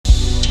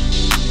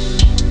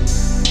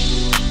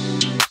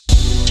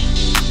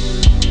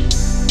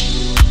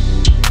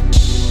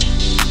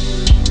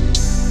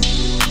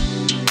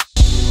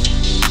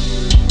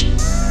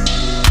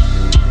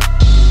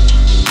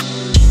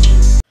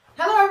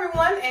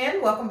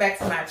and welcome back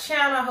to my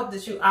channel. I hope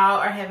that you all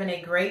are having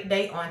a great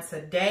day on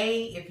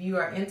today. If you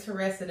are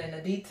interested in the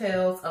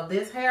details of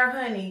this hair,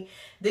 honey,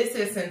 this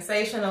is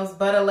Sensational's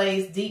Butter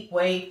Lace Deep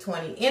Wave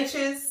 20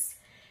 inches.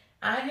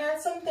 I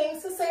have some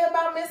things to say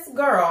about Miss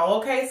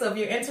Girl, okay? So if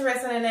you're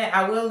interested in that,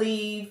 I will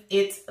leave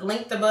it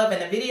linked above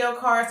in the video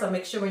card. So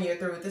make sure when you're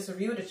through with this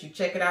review that you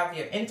check it out if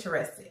you're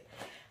interested.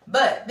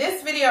 But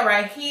this video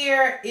right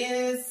here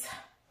is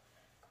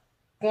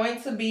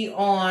going to be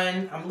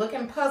on, I'm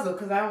looking puzzled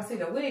because I don't see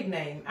the wig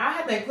name. I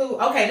have to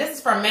include, okay, this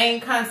is from Main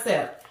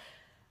Concept.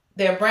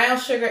 Their Brown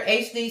Sugar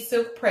HD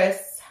Silk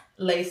Press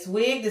Lace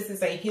Wig. This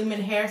is a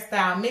human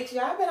hairstyle mix.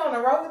 Y'all been on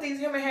the road with these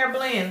human hair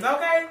blends,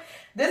 okay?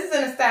 This is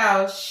in the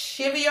style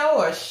CHEVIOT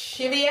or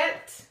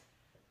CHEVIOT.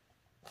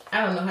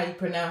 I don't know how you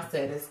pronounce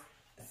that. It's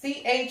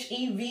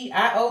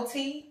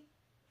CHEVIOT.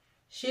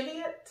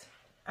 CHEVIOT,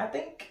 I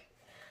think.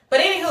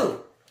 But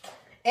anywho,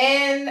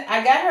 and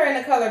I got her in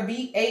the color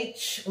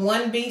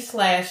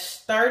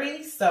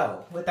BH1B/30.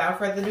 So without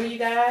further ado, you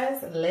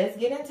guys, let's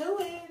get into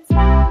it.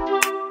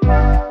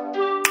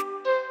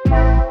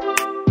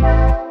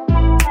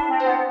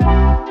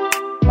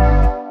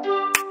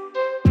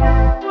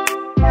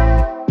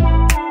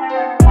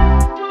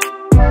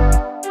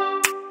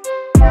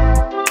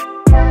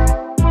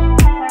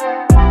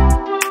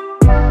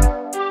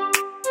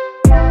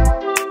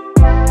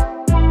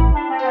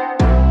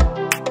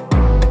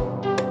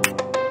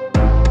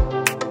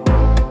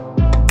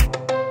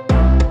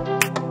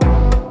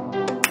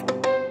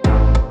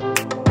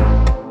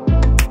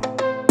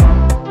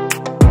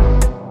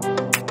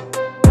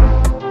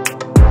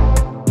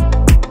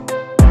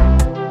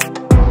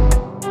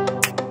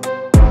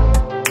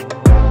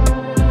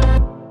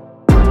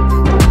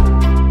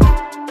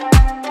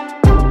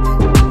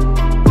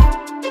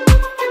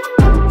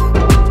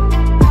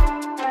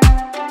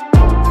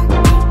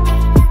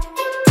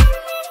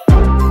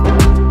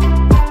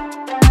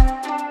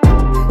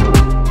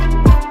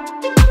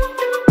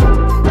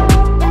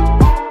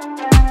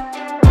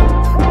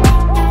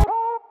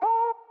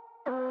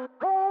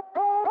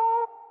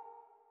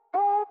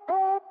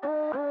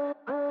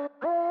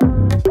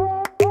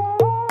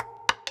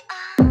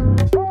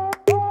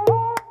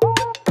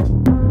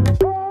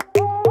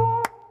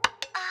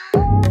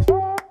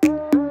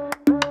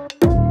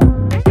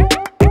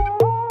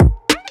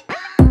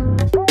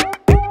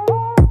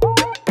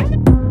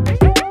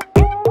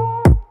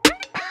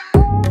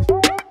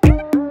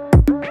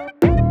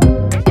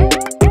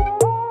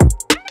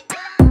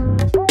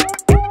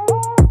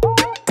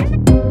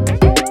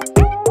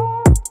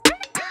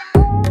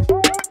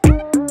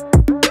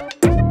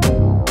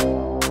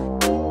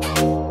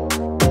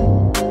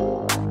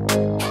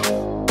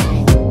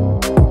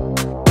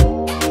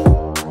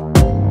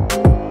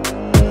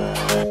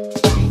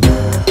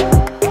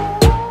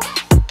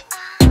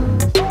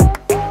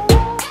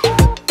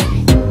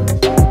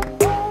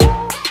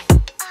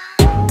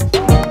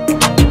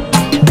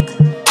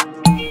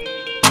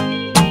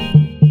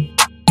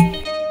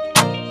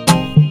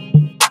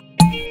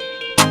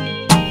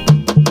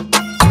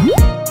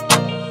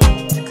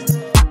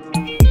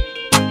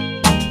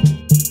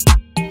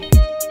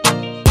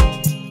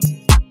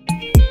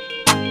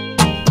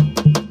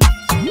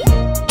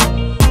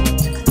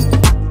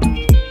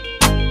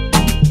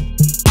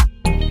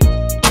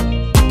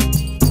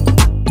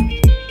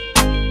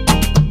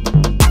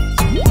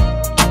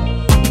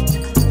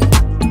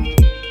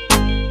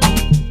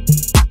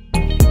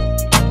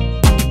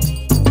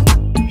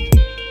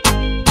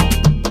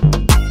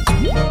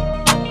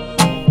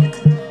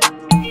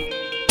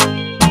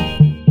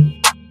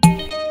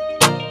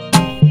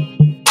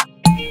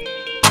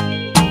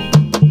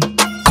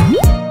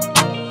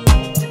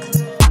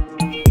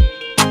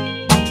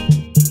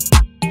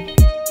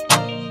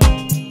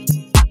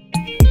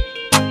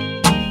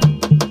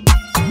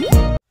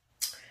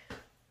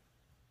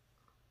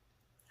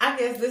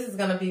 This is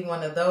gonna be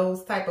one of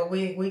those type of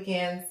wig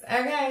weekends,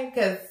 okay?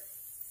 Because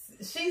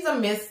she's a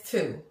miss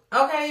too,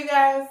 okay, you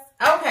guys?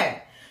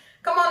 Okay,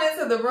 come on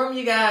into the room,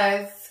 you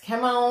guys.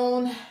 Come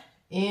on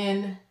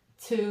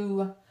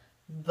into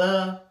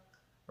the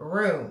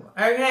room,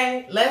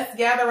 okay? Let's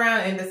gather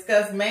around and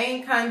discuss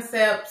Main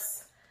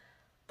Concept's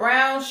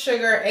Brown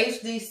Sugar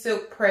HD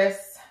Silk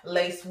Press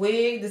Lace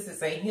Wig. This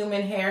is a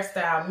human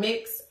hairstyle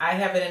mix. I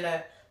have it in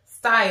a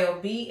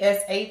style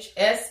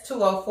BSHS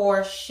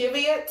 204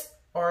 CHEVIOT.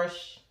 Or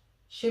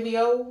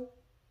CHEVIOT,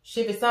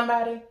 Chevy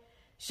somebody,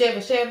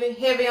 Chevy,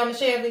 heavy on the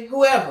Chevy,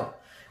 whoever.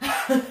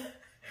 Because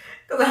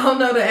I don't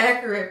know the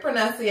accurate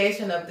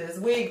pronunciation of this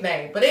wig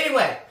name. But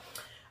anyway,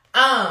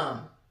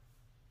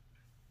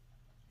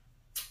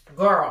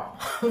 girl,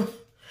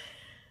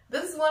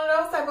 this is one of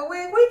those type of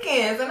wig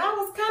weekends. And I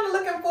was kind of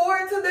looking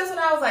forward to this one.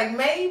 I was like,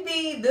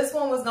 maybe this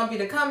one was going to be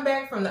the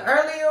comeback from the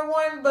earlier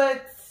one.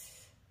 But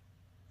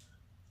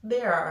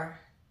there are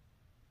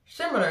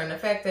similar in the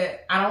fact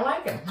that I don't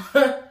like him.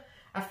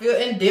 I feel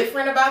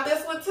indifferent about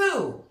this one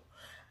too.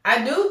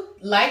 I do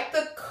like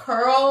the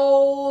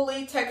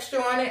curly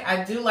texture on it.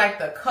 I do like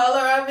the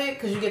color of it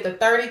because you get the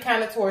 30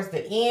 kind of towards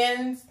the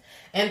ends.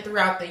 and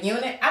throughout the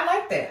unit. I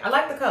like that. I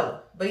like the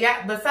color. But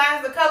yeah,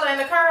 besides the color and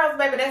the curls,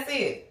 baby, that's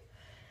it.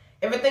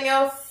 Everything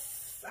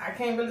else, I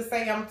can't really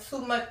say I'm too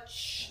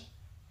much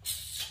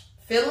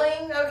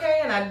filling, okay?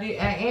 And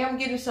I am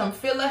getting some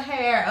filler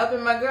hair up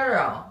in my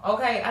girl,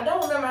 okay? I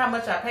don't remember how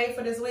much I paid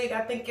for this wig.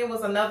 I think it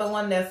was another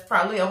one that's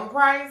probably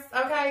overpriced,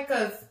 okay?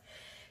 Because,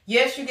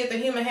 yes, you get the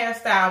human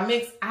hairstyle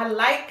mix. I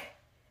like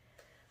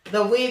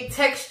the wig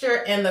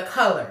texture and the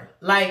color.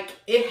 Like,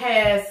 it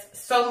has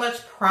so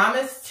much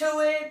promise to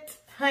it,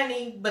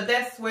 honey, but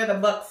that's where the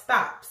buck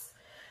stops.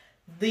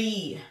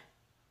 The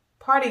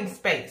parting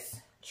space,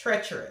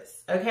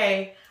 treacherous,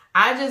 okay?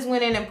 I just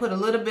went in and put a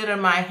little bit of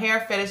my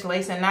hair fetish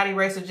lace and knot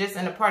eraser just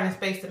in the parting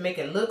space to make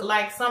it look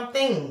like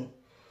something.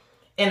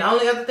 And the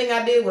only other thing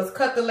I did was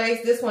cut the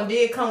lace. This one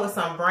did come with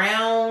some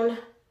brown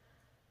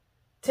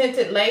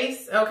tinted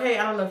lace, okay?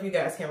 I don't know if you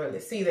guys can really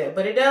see that,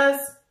 but it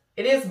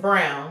is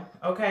brown,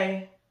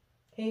 okay?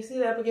 Can you see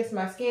that up against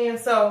my skin?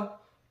 So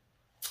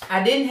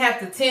I didn't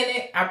have to tint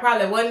it. I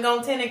probably wasn't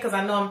going to tint it because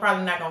I know I'm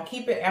probably not going to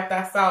keep it after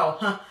I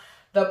saw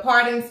the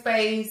parting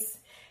space.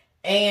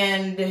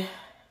 And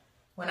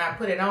when I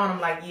put it on, I'm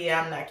like,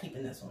 yeah, I'm not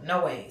keeping this one.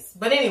 No ways.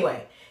 But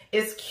anyway,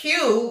 it's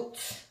cute.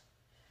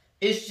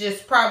 It's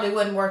just probably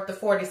wasn't worth the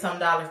 $40-some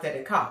that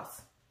it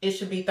costs. It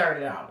should be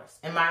 $30,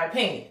 in my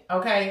opinion,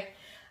 okay?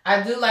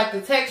 I do like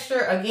the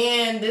texture.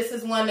 Again, this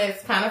is one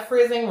that's kind of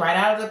frizzing right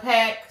out of the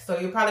pack. So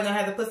you're probably going to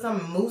have to put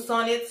some mousse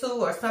on it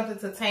too or something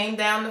to tame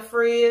down the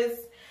frizz.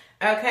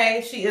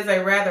 Okay, she is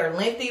a rather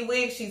lengthy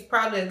wig. She's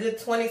probably a good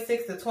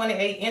 26 to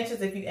 28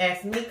 inches if you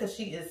ask me, because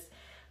she is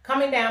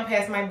coming down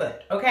past my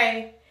butt,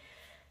 okay?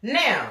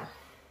 Now,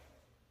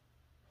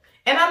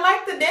 and I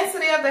like the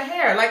density of the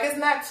hair. Like, it's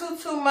not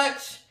too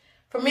much.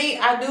 For me,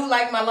 I do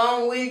like my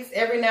long wigs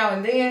every now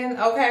and then,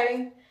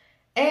 okay?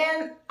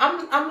 And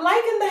I'm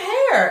liking the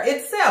hair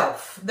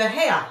itself, the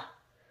hair,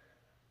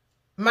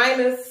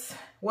 minus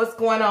what's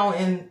going on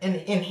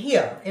in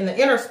here, in the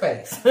inner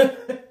space,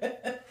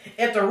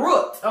 at the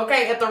root,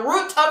 okay? At the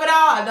root of it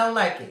all, I don't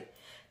like it.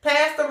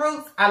 Past the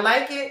roots, I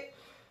like it.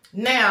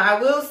 Now,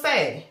 I will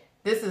say,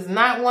 this is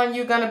not one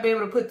you're going to be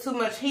able to put too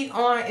much heat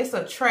on. It's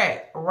a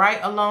track right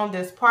along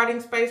this parting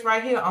space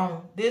right here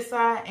on this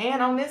side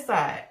and on this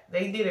side.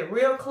 They did it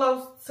real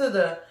close to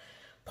the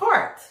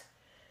part.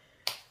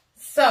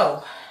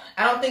 So,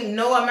 I don't think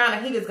no amount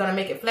of heat is going to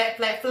make it flat,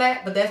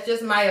 but that's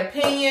just my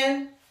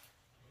opinion.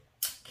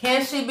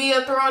 Can she be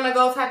a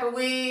throw-on-the-go type of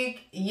wig?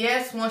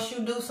 Yes, once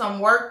you do some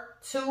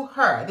work to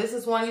her. This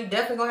is one you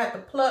definitely going to have to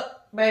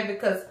pluck, baby,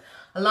 because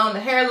along the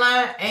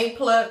hairline ain't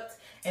plucked.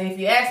 And if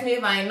you ask me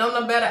if I ain't know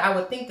no better, I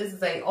would think this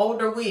is a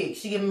older wig.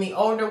 She giving me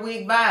older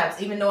wig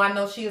vibes, even though I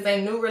know she is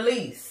a new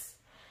release.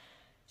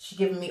 She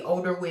giving me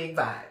older wig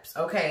vibes,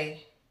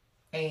 okay?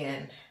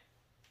 And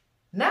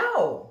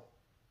no,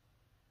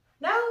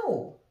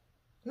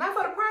 not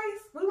for the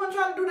price. We weren't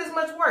trying to do this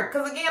much work.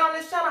 Because again, on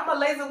this channel, I'm a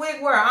lazy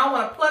wig wearer. I don't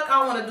want to pluck. I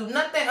don't want to do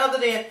nothing other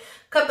than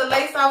cut the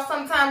lace off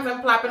sometimes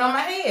and plop it on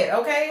my head,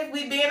 okay? If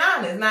we being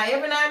honest. Now,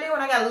 every now and then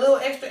when I got a little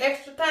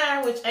extra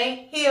time, which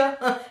ain't here,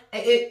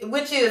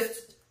 which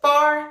is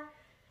far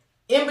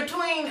in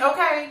between,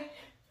 okay?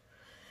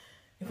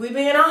 If we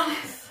being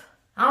honest,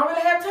 I don't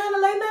really have time to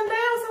lay nothing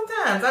down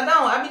sometimes. I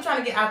don't. I be trying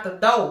to get out the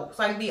door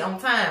so I can be on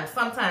time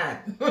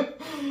sometimes.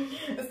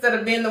 Instead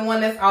of being the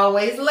one that's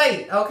always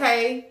late,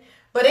 okay?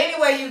 But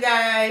anyway, you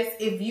guys,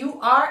 if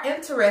you are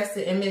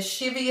interested in Miss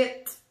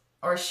CHEVIOT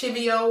or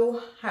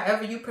CHEVIOT,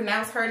 however you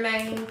pronounce her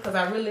name, because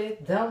I really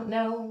don't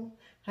know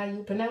how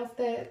you pronounce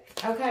that,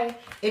 okay?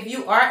 If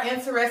you are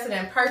interested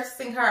in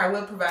purchasing her, I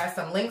will provide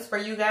some links for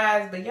you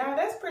guys. But y'all,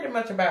 that's pretty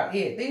much about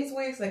it. These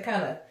wigs are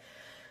kind of,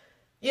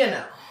 you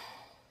know,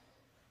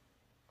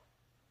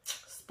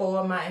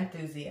 spoil my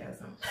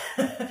enthusiasm.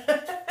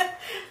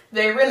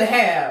 They really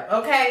have,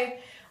 okay?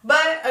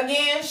 But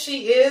again,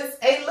 she is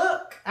a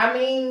look. I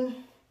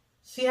mean,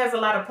 she has a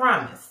lot of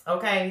promise,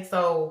 okay?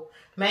 So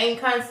main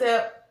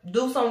concept,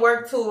 do some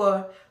work to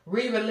a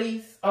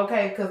re-release,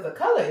 okay? Because the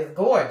color is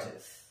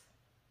gorgeous.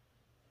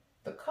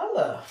 The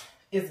color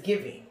is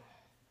giving.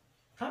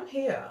 I'm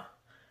here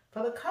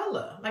for the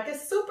color. Like,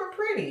 it's super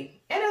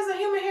pretty. And it's a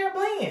human hair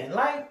blend.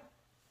 Like,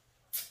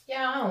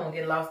 yeah, I don't want to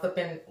get lost up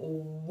in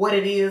what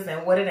it is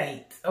and what it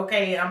ain't,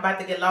 okay? I'm about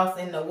to get lost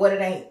in the what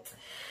it ain't.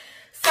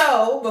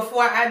 So,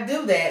 before I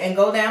do that and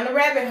go down the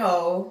rabbit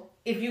hole,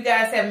 if you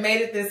guys have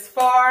made it this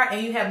far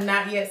and you have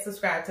not yet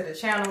subscribed to the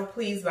channel,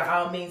 please, by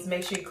all means,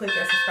 make sure you click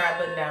that subscribe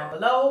button down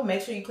below.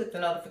 Make sure you click the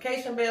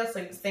notification bell so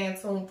you can stay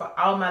tuned for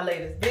all my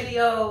latest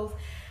videos.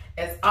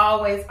 As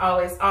always,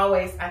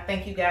 I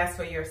thank you guys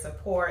for your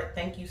support.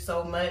 Thank you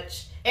so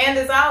much. And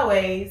as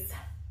always,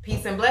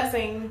 peace and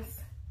blessings.